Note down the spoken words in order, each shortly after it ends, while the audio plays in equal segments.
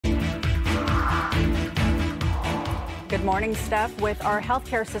Good morning, Steph. With our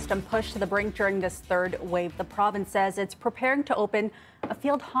healthcare system pushed to the brink during this third wave, the province says it's preparing to open a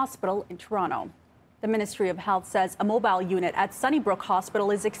field hospital in Toronto. The Ministry of Health says a mobile unit at Sunnybrook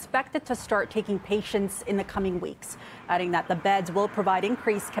Hospital is expected to start taking patients in the coming weeks, adding that the beds will provide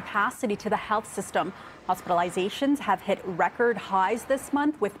increased capacity to the health system. Hospitalizations have hit record highs this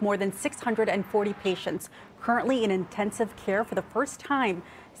month, with more than 640 patients currently in intensive care for the first time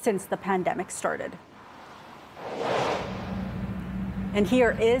since the pandemic started. And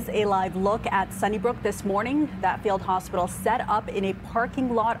here is a live look at Sunnybrook this morning. That field hospital set up in a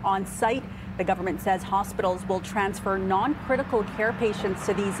parking lot on site. The government says hospitals will transfer non-critical care patients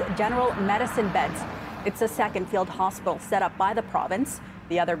to these general medicine beds. It's the second field hospital set up by the province,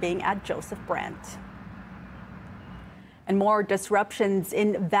 the other being at Joseph Brant. And more disruptions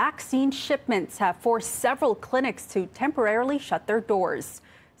in vaccine shipments have forced several clinics to temporarily shut their doors.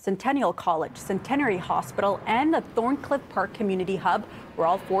 Centennial College, Centenary Hospital, and the Thorncliffe Park Community Hub were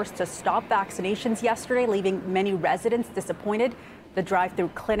all forced to stop vaccinations yesterday, leaving many residents disappointed. The drive-through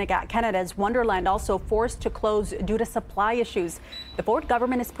clinic at Canada's Wonderland also forced to close due to supply issues. The Ford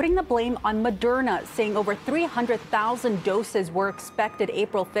government is putting the blame on Moderna, saying over 300,000 doses were expected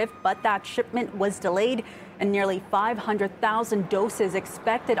April 5th, but that shipment was delayed, and nearly 500,000 doses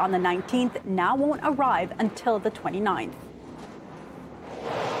expected on the 19th now won't arrive until the 29th.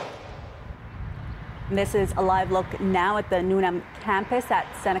 This is a live look now at the Newnham campus at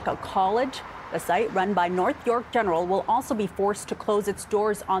Seneca College. The site, run by North York General, will also be forced to close its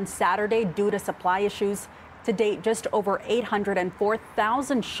doors on Saturday due to supply issues. To date, just over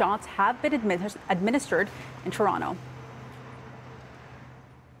 804,000 shots have been administered in Toronto.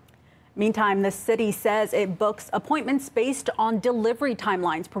 Meantime, the city says it books appointments based on delivery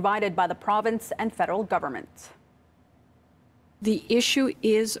timelines provided by the province and federal government. The issue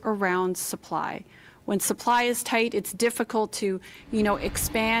is around supply. When supply is tight, it's difficult to,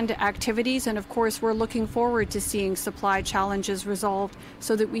 expand activities. And of course, we're looking forward to seeing supply challenges resolved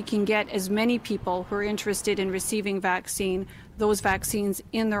so that we can get as many people who are interested in receiving those vaccines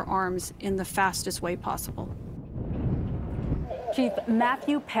in their arms in the fastest way possible. Chief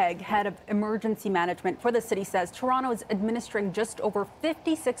Matthew Pegg, head of emergency management for the city, says Toronto is administering just over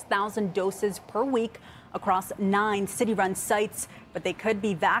 56,000 doses per week across 9 city-run sites, but they could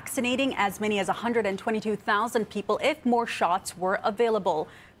be vaccinating as many as 122,000 people if more shots were available.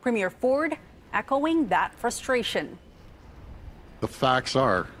 Premier Ford echoing that frustration. The facts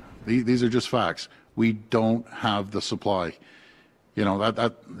are, these are just facts. We don't have the supply.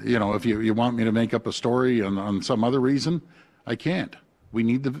 If you want me to make up a story on some other reason, I can't. We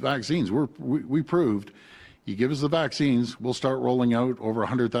need the vaccines. We proved you give us the vaccines, we'll start rolling out over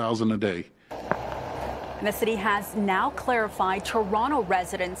 100,000 a day. And the city has now clarified Toronto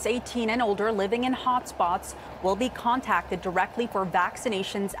residents 18 and older living in hotspots will be contacted directly for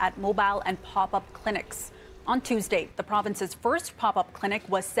vaccinations at mobile and pop-up clinics. On Tuesday, the province's first pop-up clinic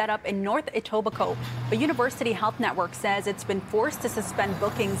was set up in North Etobicoke. The University Health Network says it's been forced to suspend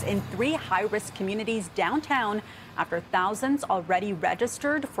bookings in 3 high-risk communities downtown after thousands already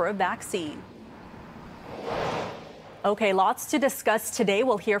registered for a vaccine. Okay, lots to discuss today.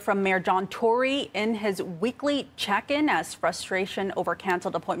 We'll hear from Mayor John Tory in his weekly check-in as frustration over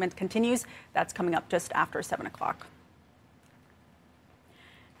canceled appointments continues. That's coming up just after 7 o'clock.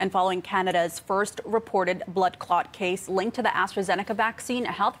 And following Canada's first reported blood clot case linked to the AstraZeneca vaccine,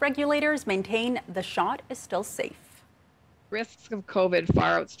 health regulators maintain the shot is still safe. Risks of COVID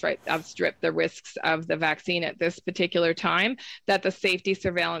far outstrip the risks of the vaccine at this particular time, that the safety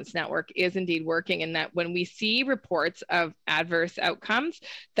surveillance network is indeed working, and that when we see reports of adverse outcomes,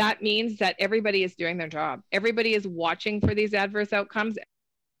 that means that everybody is doing their job. Everybody is watching for these adverse outcomes.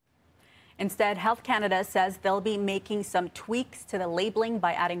 Instead, Health Canada says they'll be making some tweaks to the labeling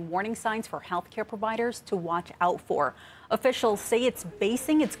by adding warning signs for healthcare providers to watch out for. Officials say it's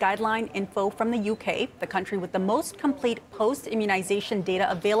basing its guideline info from the UK, the country with the most complete post-immunization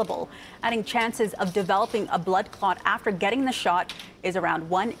data available, adding chances of developing a blood clot after getting the shot is around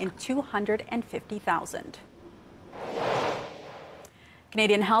 1 in 250,000.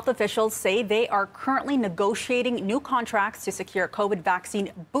 Canadian health officials say they are currently negotiating new contracts to secure COVID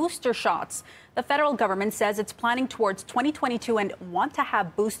vaccine booster shots. The federal government says it's planning towards 2022 and want to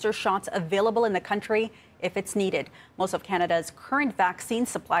have booster shots available in the country if it's needed. Most of Canada's current vaccine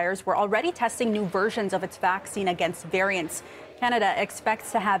suppliers were already testing new versions of its vaccine against variants. Canada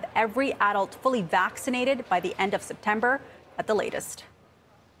expects to have every adult fully vaccinated by the end of September at the latest.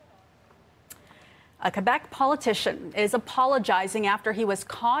 A Quebec politician is apologizing after he was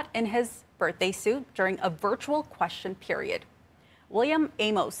caught in his birthday suit during a virtual question period. William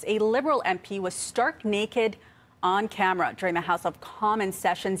Amos, a Liberal MP, was stark naked on camera during the House of Commons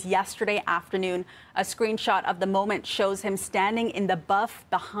sessions yesterday afternoon. A screenshot of the moment shows him standing in the buff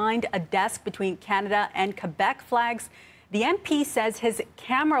behind a desk between Canada and Quebec flags. The MP says his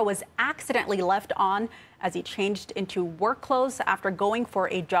camera was accidentally left on as he changed into work clothes after going for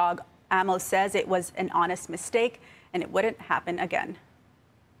a jog. Amos says it was an honest mistake and it wouldn't happen again.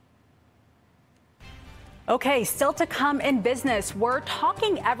 Okay, still to come in business, we're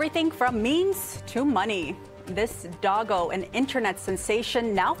talking everything from memes to money. This doggo, an internet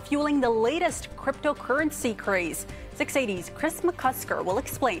sensation, now fueling the latest cryptocurrency craze. 680's Chris McCusker will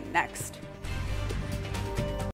explain next.